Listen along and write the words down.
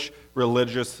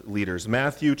religious leaders.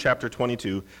 Matthew chapter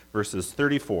 22, verses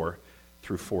 34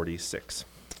 through 46.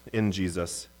 In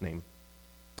Jesus' name.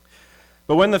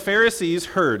 But when the Pharisees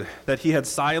heard that he had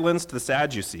silenced the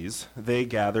Sadducees, they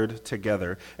gathered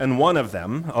together, and one of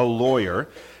them, a lawyer,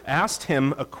 asked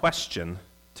him a question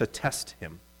to test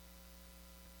him.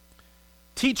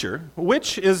 "Teacher,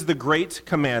 which is the great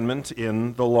commandment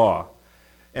in the law?"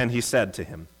 And he said to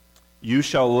him, "You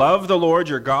shall love the Lord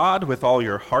your God with all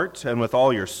your heart and with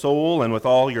all your soul and with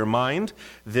all your mind.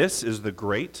 This is the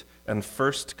great and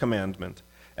first commandment.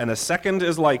 And a second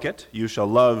is like it, you shall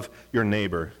love your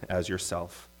neighbor as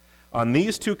yourself. On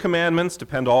these two commandments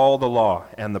depend all the law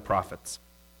and the prophets."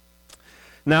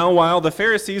 Now, while the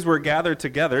Pharisees were gathered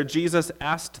together, Jesus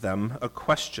asked them a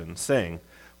question, saying,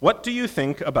 "What do you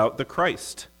think about the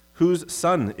Christ? Whose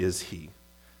son is he?"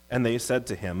 And they said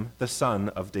to him, "The son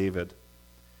of David."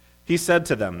 He said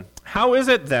to them, "How is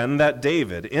it then that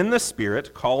David, in the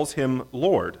Spirit, calls him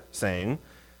Lord, saying,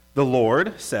 'The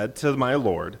Lord said to my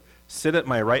Lord, sit at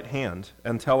my right hand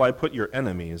until I put your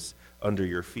enemies under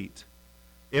your feet'?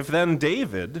 If then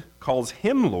David calls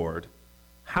him Lord,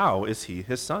 how is he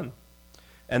his son?"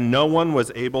 And no one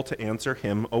was able to answer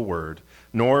him a word,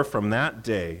 nor from that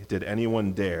day did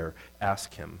anyone dare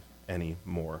ask him any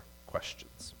more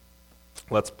questions.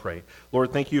 Let's pray.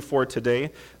 Lord, thank you for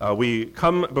today. We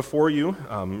come before you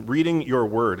reading your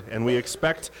word, and we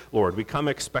expect, Lord, we come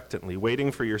expectantly,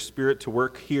 waiting for your Spirit to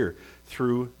work here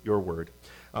through your word.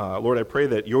 Lord, I pray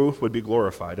that you would be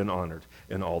glorified and honored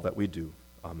in all that we do.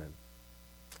 Amen.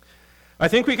 I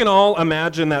think we can all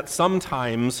imagine that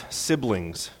sometimes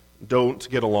siblings don't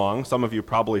get along, some of you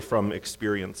probably from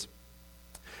experience.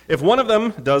 If one of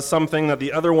them does something that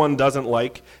the other one doesn't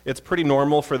like, it's pretty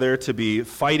normal for there to be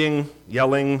fighting,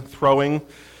 yelling, throwing,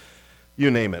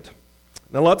 you name it.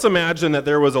 Now let's imagine that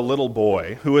there was a little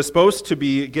boy who was supposed to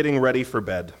be getting ready for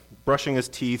bed, brushing his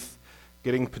teeth,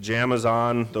 getting pajamas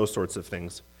on, those sorts of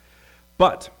things.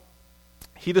 But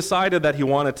he decided that he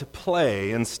wanted to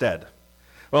play instead.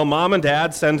 Well, mom and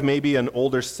dad send maybe an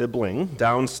older sibling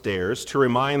downstairs to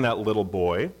remind that little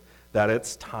boy that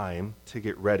it's time to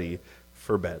get ready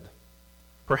for bed.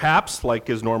 Perhaps, like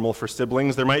is normal for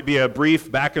siblings, there might be a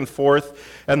brief back and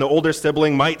forth, and the older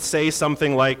sibling might say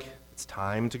something like, "It's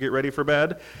time to get ready for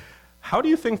bed." How do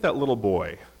you think that little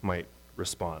boy might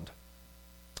respond?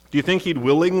 Do you think he'd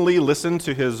willingly listen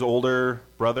to his older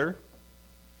brother?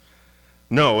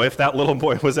 No, if that little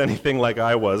boy was anything like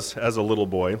I was as a little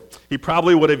boy, he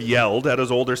probably would have yelled at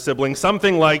his older sibling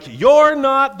something like, "You're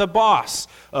not the boss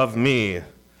of me.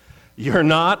 You're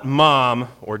not mom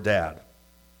or dad."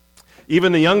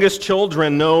 Even the youngest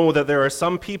children know that there are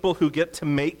some people who get to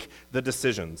make the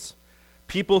decisions,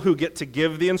 people who get to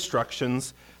give the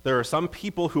instructions. There are some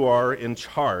people who are in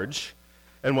charge.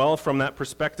 And well, from that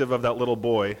perspective of that little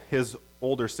boy, his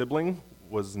older sibling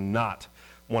was not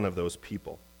one of those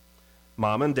people.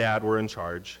 Mom and dad were in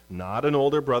charge, not an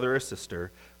older brother or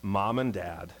sister. Mom and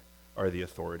dad are the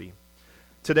authority.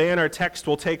 Today in our text,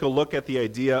 we'll take a look at the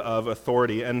idea of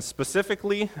authority, and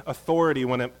specifically authority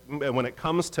when it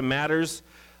comes to matters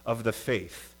of the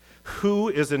faith. Who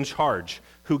is in charge?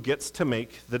 Who gets to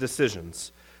make the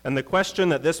decisions? And the question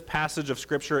that this passage of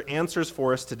Scripture answers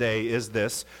for us today is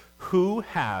this: who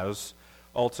has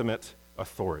ultimate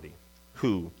authority?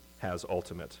 Who has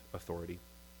ultimate authority?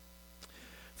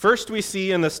 First, we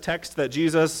see in this text that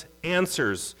Jesus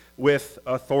answers with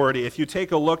authority. If you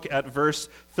take a look at verse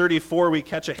 34, we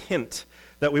catch a hint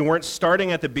that we weren't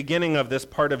starting at the beginning of this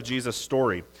part of Jesus'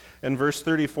 story. In verse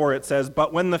 34, it says,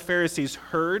 "But when the Pharisees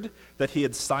heard that he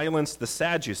had silenced the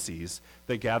Sadducees,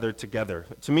 they gathered together."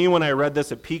 To me, when I read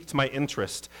this, it piqued my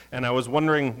interest, and I was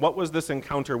wondering, what was this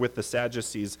encounter with the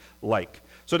Sadducees like?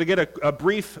 So to get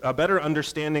a better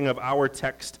understanding of our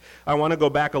text, I want to go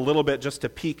back a little bit just to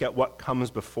peek at what comes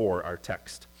before our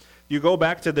text. You go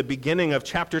back to the beginning of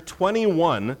chapter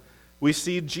 21, we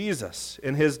see Jesus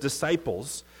and his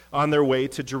disciples on their way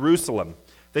to Jerusalem.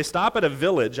 They stop at a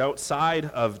village outside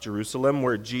of Jerusalem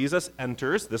where Jesus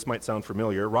enters, this might sound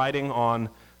familiar, riding on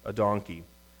a donkey.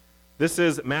 This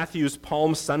is Matthew's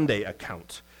Palm Sunday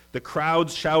account. The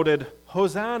crowds shouted,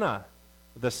 "Hosanna,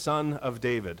 the Son of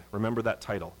David." Remember that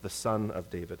title, the Son of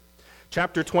David.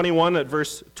 Chapter 21 at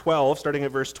verse 12, starting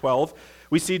at verse 12,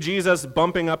 we see Jesus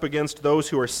bumping up against those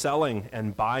who are selling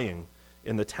and buying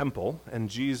in the temple, and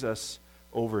Jesus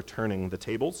overturning the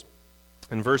tables.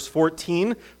 In verse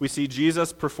 14, we see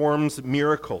Jesus performs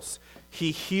miracles.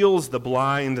 He heals the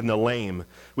blind and the lame.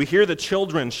 We hear the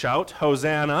children shout,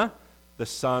 "Hosanna, the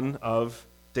Son of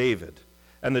David."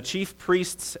 And the chief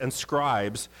priests and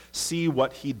scribes see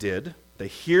what he did. They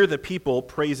hear the people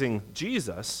praising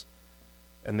Jesus,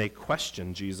 and they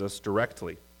question Jesus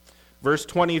directly. Verse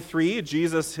 23,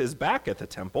 Jesus is back at the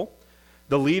temple.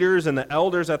 The leaders and the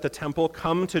elders at the temple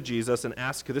come to Jesus and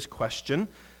ask this question,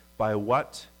 by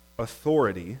what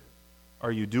authority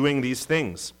are you doing these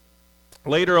things?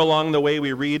 Later along the way,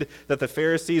 we read that the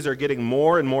Pharisees are getting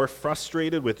more and more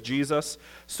frustrated with Jesus,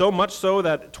 so much so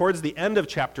that towards the end of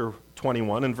chapter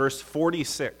 21, in verse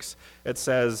 46, it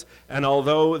says, and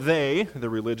although they, the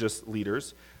religious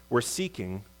leaders, were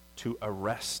seeking to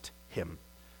arrest him,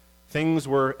 things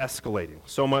were escalating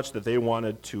so much that they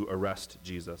wanted to arrest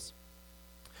Jesus.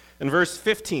 In verse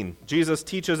 15, Jesus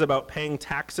teaches about paying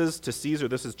taxes to Caesar.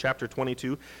 This is chapter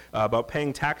 22, about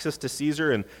paying taxes to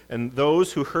Caesar. And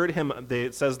those who heard him,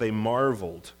 it says they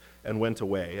marveled and went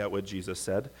away at what Jesus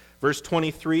said. Verse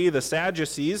 23, the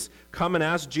Sadducees come and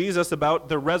ask Jesus about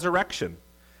the resurrection.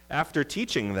 After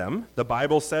teaching them, the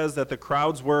Bible says that the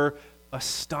crowds were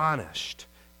astonished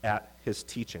at his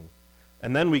teaching.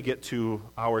 And then we get to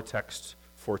our text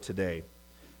for today.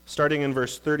 Starting in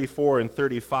verse 34 and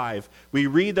 35, we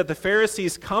read that the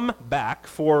Pharisees come back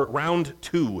for round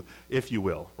two, if you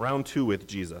will, round two with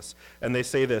Jesus. And they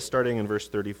say this, starting in verse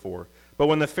 34. But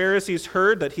when the Pharisees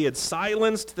heard that he had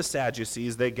silenced the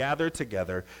Sadducees, they gathered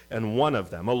together, and one of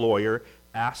them, a lawyer,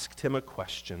 asked him a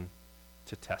question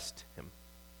to test him.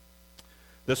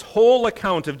 This whole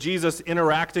account of Jesus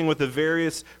interacting with the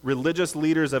various religious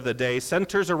leaders of the day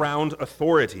centers around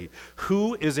authority.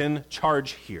 Who is in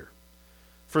charge here?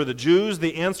 For the Jews,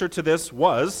 the answer to this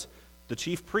was the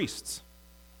chief priests,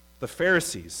 the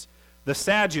Pharisees, the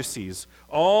Sadducees,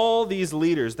 all these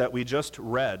leaders that we just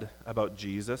read about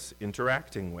Jesus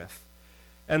interacting with.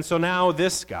 And so now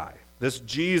this guy, this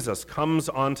Jesus, comes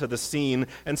onto the scene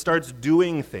and starts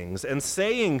doing things and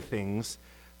saying things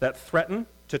that threaten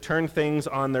to turn things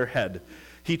on their head.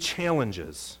 He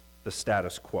challenges the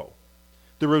status quo,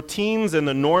 the routines and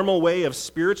the normal way of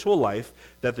spiritual life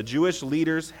that the Jewish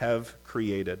leaders have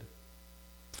created.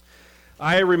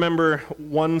 I remember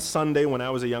one Sunday when I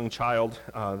was a young child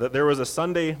that there was a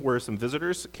Sunday where some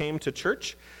visitors came to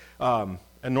church. And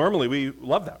normally we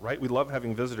love that, right? We love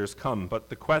having visitors come. But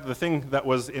the thing that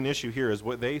was an issue here is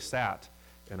what they sat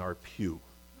in our pew.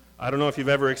 I don't know if you've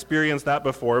ever experienced that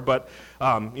before, but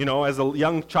as a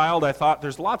young child, I thought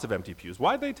there's lots of empty pews.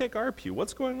 Why'd they take our pew?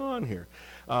 What's going on here?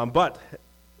 But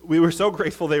we were so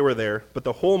grateful they were there, but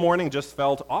the whole morning just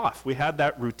felt off. We had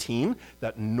that routine,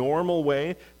 that normal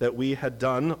way that we had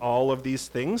done all of these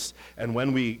things, and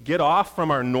when we get off from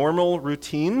our normal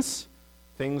routines,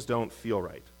 things don't feel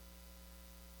right.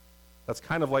 That's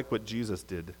kind of like what Jesus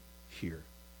did here.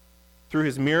 Through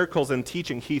his miracles and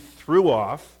teaching, he threw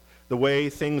off the way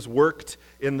things worked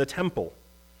in the temple.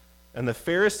 And the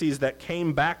Pharisees that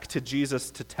came back to Jesus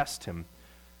to test him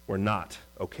were not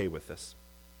okay with this.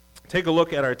 Take a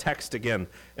look at our text again.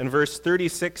 In verse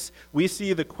 36, we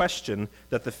see the question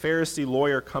that the Pharisee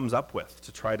lawyer comes up with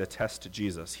to try to test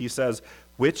Jesus. He says,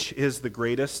 which is the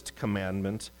greatest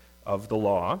commandment of the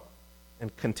law?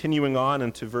 And continuing on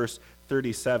into verse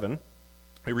 37,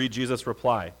 we read Jesus'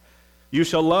 reply. You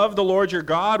shall love the Lord your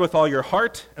God with all your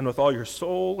heart and with all your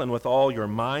soul and with all your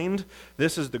mind.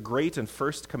 This is the great and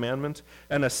first commandment.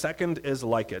 And a second is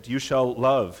like it. You shall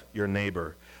love your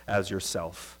neighbor as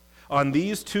yourself. On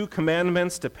these two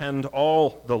commandments depend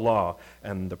all the law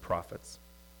and the prophets.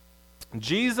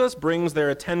 Jesus brings their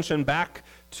attention back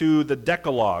to the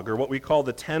Decalogue, or what we call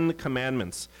the Ten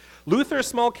Commandments. Luther's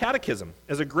Small Catechism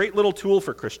is a great little tool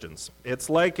for Christians. It's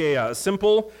like a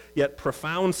simple yet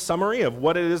profound summary of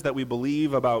what it is that we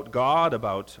believe about God,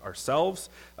 about ourselves,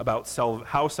 about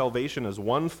how salvation is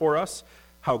won for us,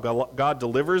 how God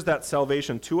delivers that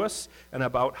salvation to us, and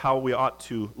about how we ought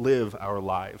to live our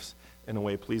lives in a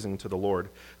way pleasing to the Lord.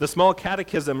 The Small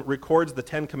Catechism records the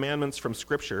Ten Commandments from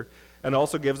Scripture and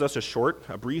also gives us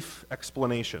a brief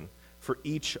explanation for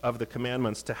each of the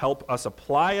commandments to help us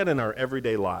apply it in our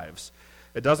everyday lives.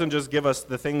 It doesn't just give us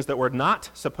the things that we're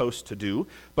not supposed to do,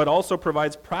 but also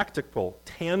provides practical,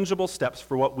 tangible steps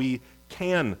for what we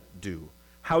can do.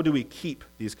 How do we keep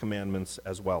these commandments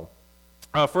as well?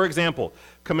 For example,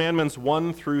 commandments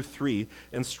 1 through 3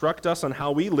 instruct us on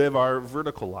how we live our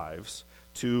vertical lives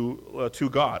to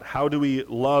God. How do we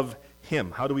love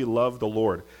him? How do we love the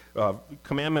Lord?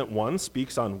 Commandment 1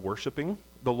 speaks on worshiping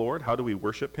the Lord. How do we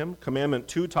worship him? Commandment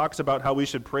 2 talks about how we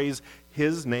should praise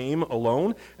his name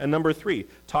alone. And number 3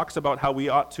 talks about how we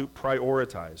ought to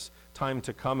prioritize time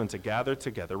to come and to gather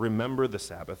together, remember the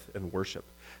Sabbath, and worship.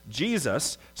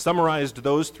 Jesus summarized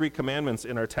those 3 commandments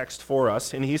in our text for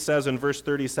us, and he says in verse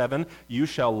 37, you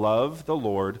shall love the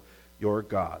Lord your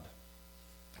God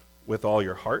with all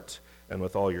your heart and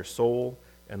with all your soul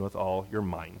and with all your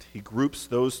mind. He groups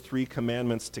those 3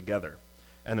 commandments together.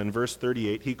 And in verse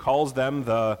 38, he calls them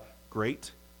the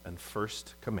great and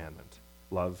first commandment.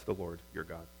 Love the Lord your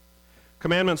God.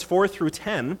 Commandments 4 through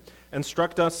 10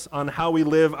 instruct us on how we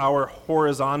live our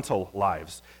horizontal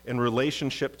lives in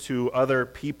relationship to other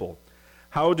people.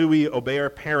 How do we obey our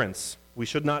parents? We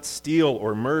should not steal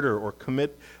or murder or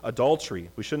commit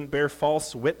adultery. We shouldn't bear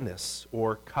false witness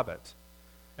or covet.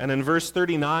 And in verse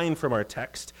 39 from our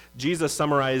text, Jesus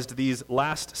summarized these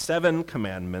last 7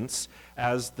 commandments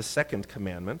as the second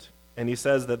commandment, and he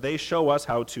says that they show us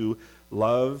how to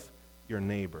love your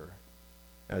neighbor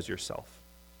as yourself.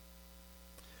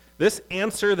 This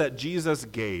answer that Jesus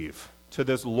gave to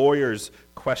this lawyer's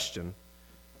question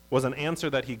was an answer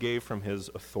that he gave from his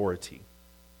authority.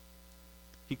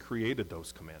 He created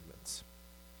those commandments.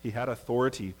 He had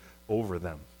authority over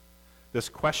them. This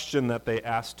question that they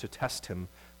asked to test him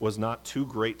was not too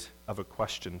great of a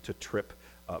question to trip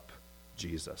up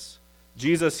Jesus.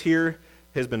 Jesus here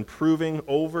has been proving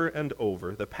over and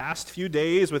over the past few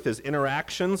days with his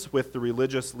interactions with the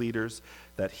religious leaders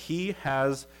that he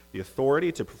has the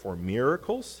authority to perform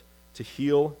miracles, to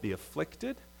heal the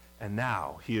afflicted, and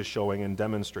now he is showing and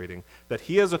demonstrating that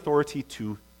he has authority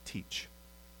to teach,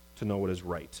 to know what is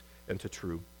right and to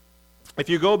true. If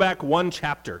you go back one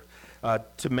chapter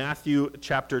to Matthew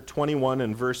chapter 21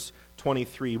 and verse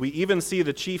 23, we even see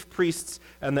the chief priests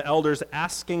and the elders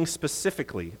asking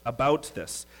specifically about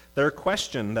this. Their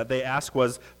question that they asked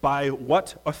was, by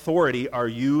what authority are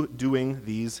you doing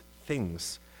these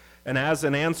things? And as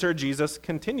an answer, Jesus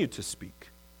continued to speak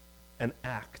and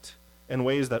act in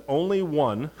ways that only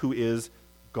one who is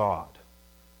God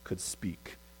could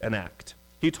speak and act.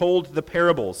 He told the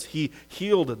parables. He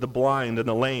healed the blind and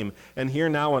the lame. And here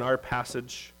now in our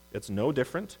passage, it's no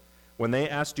different. When they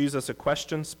asked Jesus a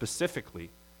question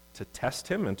specifically to test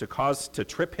him and to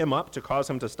trip him up, to cause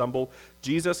him to stumble,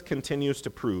 Jesus continues to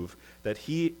prove that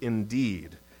he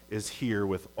indeed is here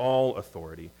with all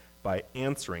authority by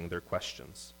answering their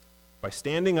questions. By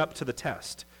standing up to the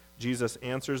test, Jesus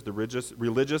answers the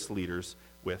religious leaders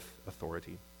with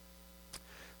authority.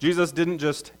 Jesus didn't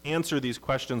just answer these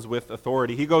questions with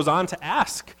authority. He goes on to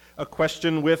ask a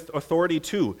question with authority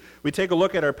too. We take a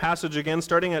look at our passage again,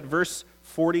 starting at verse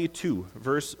 42.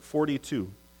 Verse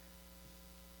 42,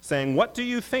 saying, "What do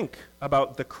you think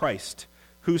about the Christ?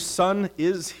 Whose son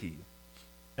is he?"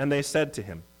 And they said to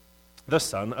him, "The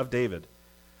son of David."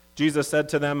 Jesus said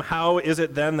to them, "How is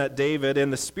it then that David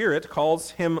in the Spirit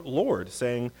calls him Lord,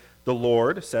 saying, 'The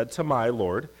Lord said to my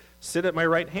Lord, sit at my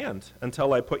right hand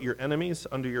until I put your enemies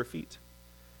under your feet'?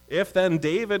 If then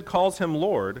David calls him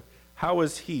Lord, how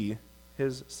is he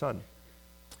his son?"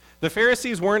 The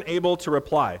Pharisees weren't able to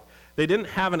reply. They didn't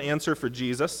have an answer for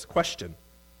Jesus' question.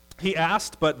 He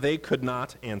asked, but they could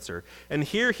not answer. And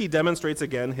here he demonstrates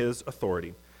again his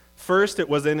authority. First, it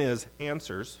was in his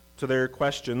answers to their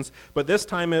questions, but this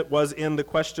time it was in the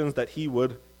questions that he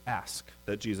would ask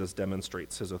that Jesus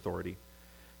demonstrates his authority.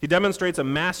 He demonstrates a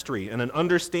mastery and an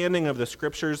understanding of the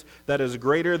Scriptures that is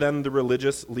greater than the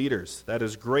religious leaders, that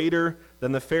is greater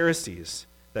than the Pharisees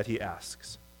that he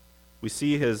asks. We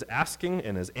see his asking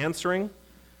and his answering,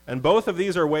 and both of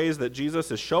these are ways that Jesus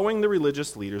is showing the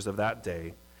religious leaders of that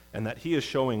day, and that he is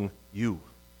showing you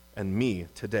and me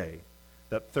today,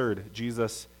 that third,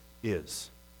 Jesus is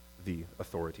the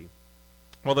authority.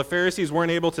 While the Pharisees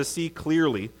weren't able to see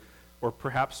clearly, or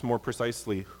perhaps more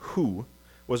precisely, who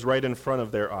was right in front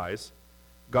of their eyes,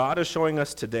 God is showing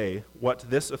us today what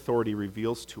this authority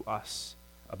reveals to us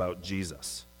about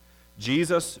Jesus.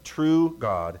 Jesus, true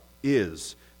God,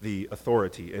 is the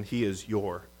authority, and he is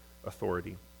your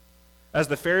authority. As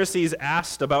the Pharisees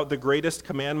asked about the greatest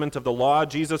commandment of the law,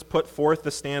 Jesus put forth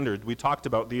the standard. We talked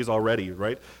about these already,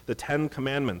 right? The 10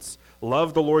 commandments.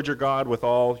 Love the Lord your God with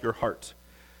all your heart.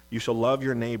 You shall love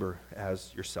your neighbor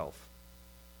as yourself.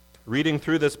 Reading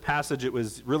through this passage, it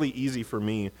was really easy for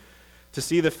me to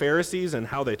see the Pharisees and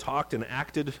how they talked and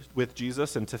acted with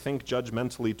Jesus, and to think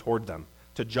judgmentally toward them,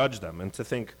 to judge them, and to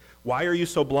think, why are you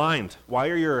so blind? Why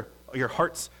are your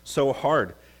hearts so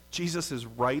hard? Jesus is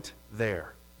right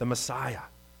there, the Messiah.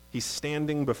 He's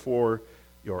standing before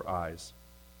your eyes.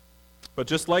 But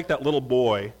just like that little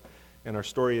boy in our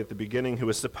story at the beginning who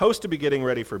was supposed to be getting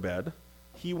ready for bed,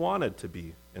 he wanted to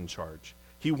be in charge.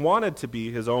 He wanted to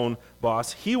be his own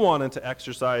boss. He wanted to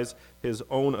exercise his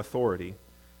own authority.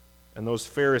 And those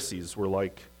Pharisees were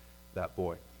like that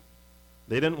boy.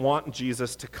 They didn't want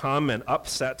Jesus to come and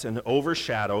upset and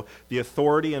overshadow the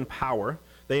authority and power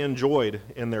they enjoyed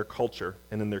in their culture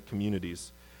and in their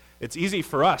communities. It's easy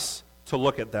for us to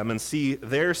look at them and see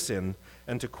their sin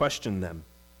and to question them.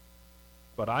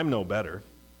 But I'm no better.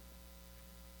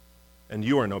 And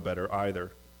you are no better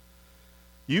either.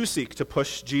 You seek to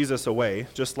push Jesus away,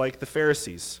 just like the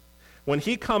Pharisees. When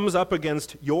he comes up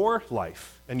against your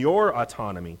life and your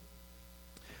autonomy,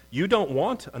 you don't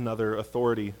want another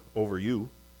authority over you.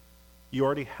 You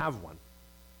already have one.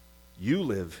 You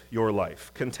live your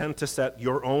life, content to set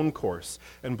your own course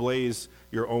and blaze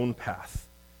your own path.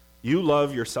 You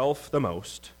love yourself the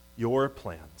most, your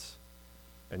plans,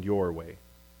 and your way.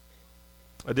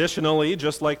 Additionally,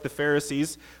 just like the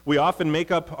Pharisees, we often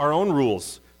make up our own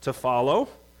rules to follow,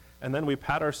 and then we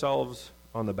pat ourselves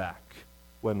on the back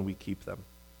when we keep them.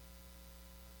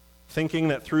 Thinking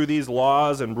that through these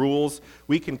laws and rules,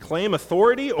 we can claim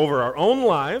authority over our own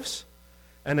lives,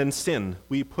 and in sin,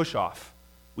 we push off,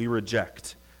 we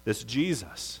reject this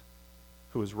Jesus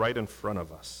who is right in front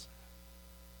of us.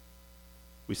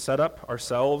 We set up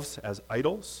ourselves as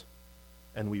idols,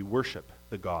 and we worship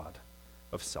the God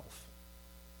of self.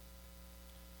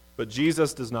 But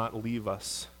Jesus does not leave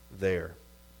us there.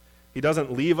 He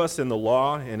doesn't leave us in the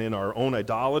law and in our own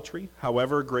idolatry,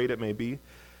 however great it may be.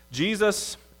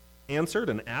 Jesus answered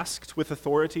and asked with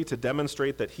authority to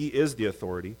demonstrate that he is the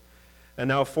authority. And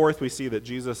now, fourth, we see that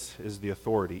Jesus is the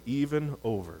authority, even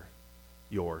over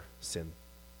your sin.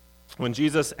 When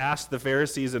Jesus asked the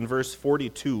Pharisees in verse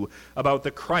 42 about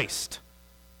the Christ,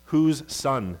 whose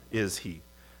son is he?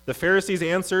 The Pharisees'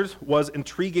 answer was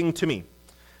intriguing to me.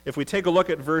 If we take a look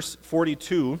at verse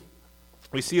 42,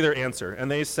 we see their answer, and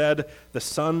they said, the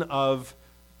son of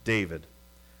David.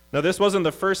 Now, this wasn't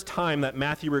the first time that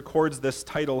Matthew records this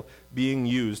title being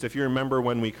used. If you remember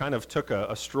when we kind of took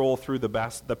a stroll through the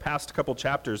past couple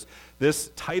chapters, this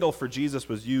title for Jesus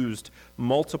was used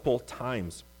multiple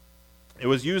times. It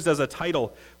was used as a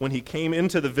title when he came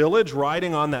into the village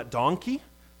riding on that donkey.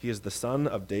 He is the son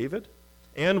of David.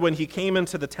 And when he came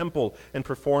into the temple and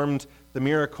performed the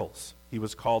miracles, he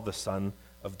was called the son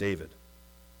of David.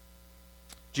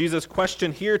 Jesus'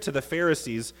 question here to the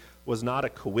Pharisees was not a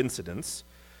coincidence.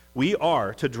 We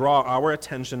are to draw our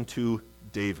attention to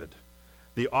David,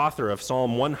 the author of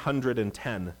Psalm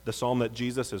 110, the psalm that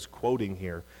Jesus is quoting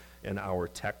here in our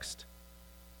text.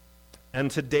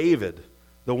 And to David,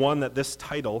 the one that this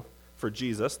title for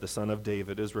Jesus, the son of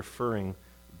David, is referring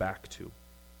back to.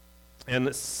 In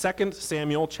 2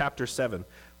 Samuel chapter 7,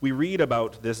 we read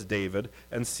about this David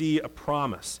and see a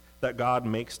promise that God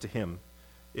makes to him.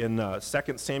 In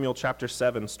 2 Samuel chapter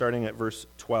 7, starting at verse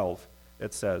 12,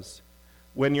 it says,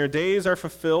 "When your days are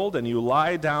fulfilled and you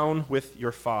lie down with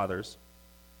your fathers,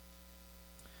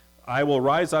 I will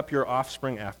rise up your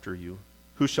offspring after you,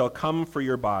 who shall come for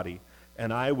your body,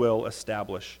 and I will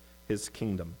establish his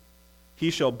kingdom. He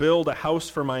shall build a house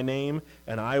for my name,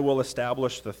 and I will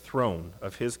establish the throne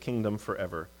of his kingdom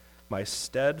forever. My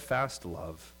steadfast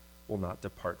love will not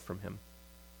depart from him."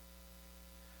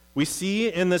 We see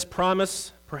in this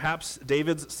promise, perhaps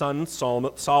David's son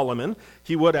Solomon.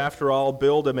 He would, after all,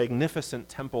 build a magnificent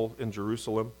temple in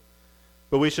Jerusalem.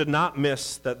 But we should not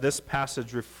miss that this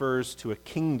passage refers to a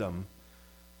kingdom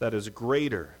that is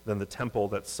greater than the temple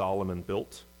that Solomon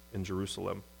built in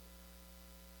Jerusalem.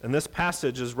 And this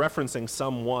passage is referencing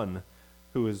someone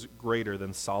who is greater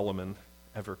than Solomon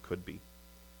ever could be.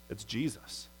 It's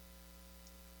Jesus.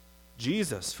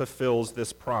 Jesus fulfills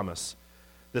this promise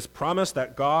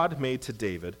that God made to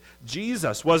David.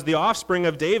 Jesus was the offspring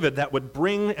of David that would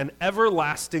bring an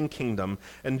everlasting kingdom,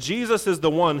 and Jesus is the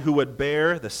one who would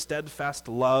bear the steadfast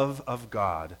love of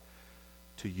God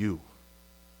to you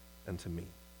and to me.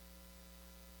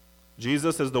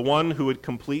 Jesus is the one who would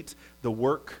complete the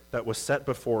work that was set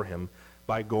before him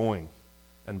by going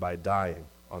and by dying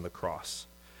on the cross.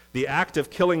 The act of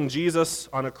killing Jesus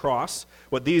on a cross,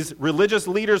 what these religious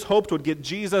leaders hoped would get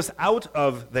Jesus out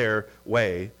of their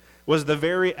way, was the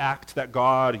very act that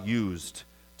God used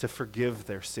to forgive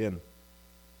their sin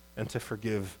and to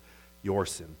forgive your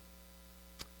sin.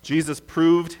 Jesus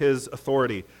proved his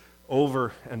authority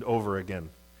over and over again.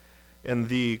 In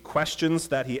the questions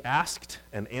that he asked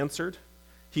and answered,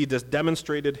 he just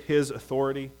demonstrated his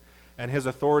authority, and his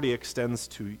authority extends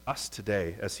to us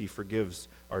today as he forgives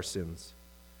our sins.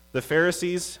 The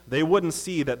Pharisees, they wouldn't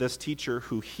see that this teacher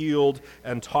who healed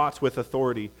and taught with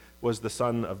authority was the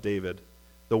son of David,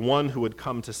 the one who would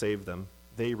come to save them.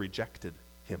 They rejected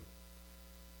him.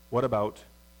 What about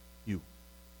you?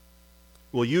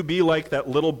 Will you be like that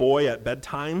little boy at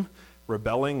bedtime,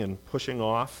 rebelling and pushing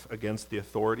off against the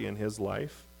authority in his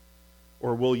life?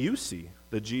 Or will you see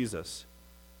the Jesus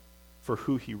for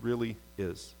who he really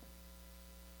is?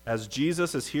 As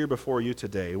Jesus is here before you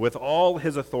today, with all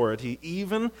his authority,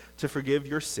 even to forgive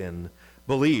your sin,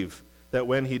 believe that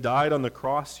when he died on the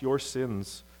cross, your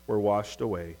sins were washed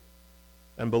away.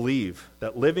 And believe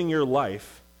that living your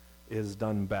life is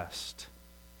done best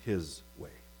his way.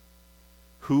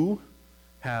 Who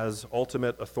has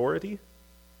ultimate authority?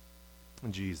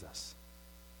 Jesus.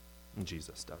 And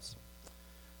Jesus does.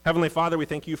 Heavenly Father, we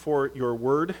thank you for your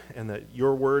word, and that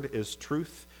your word is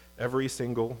truth, every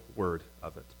single word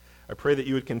of it. I pray that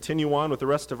you would continue on with the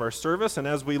rest of our service, and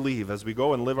as we leave, as we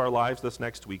go and live our lives this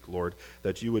next week, Lord,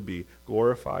 that you would be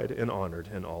glorified and honored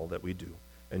in all that we do.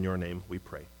 In your name we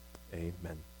pray.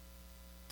 Amen.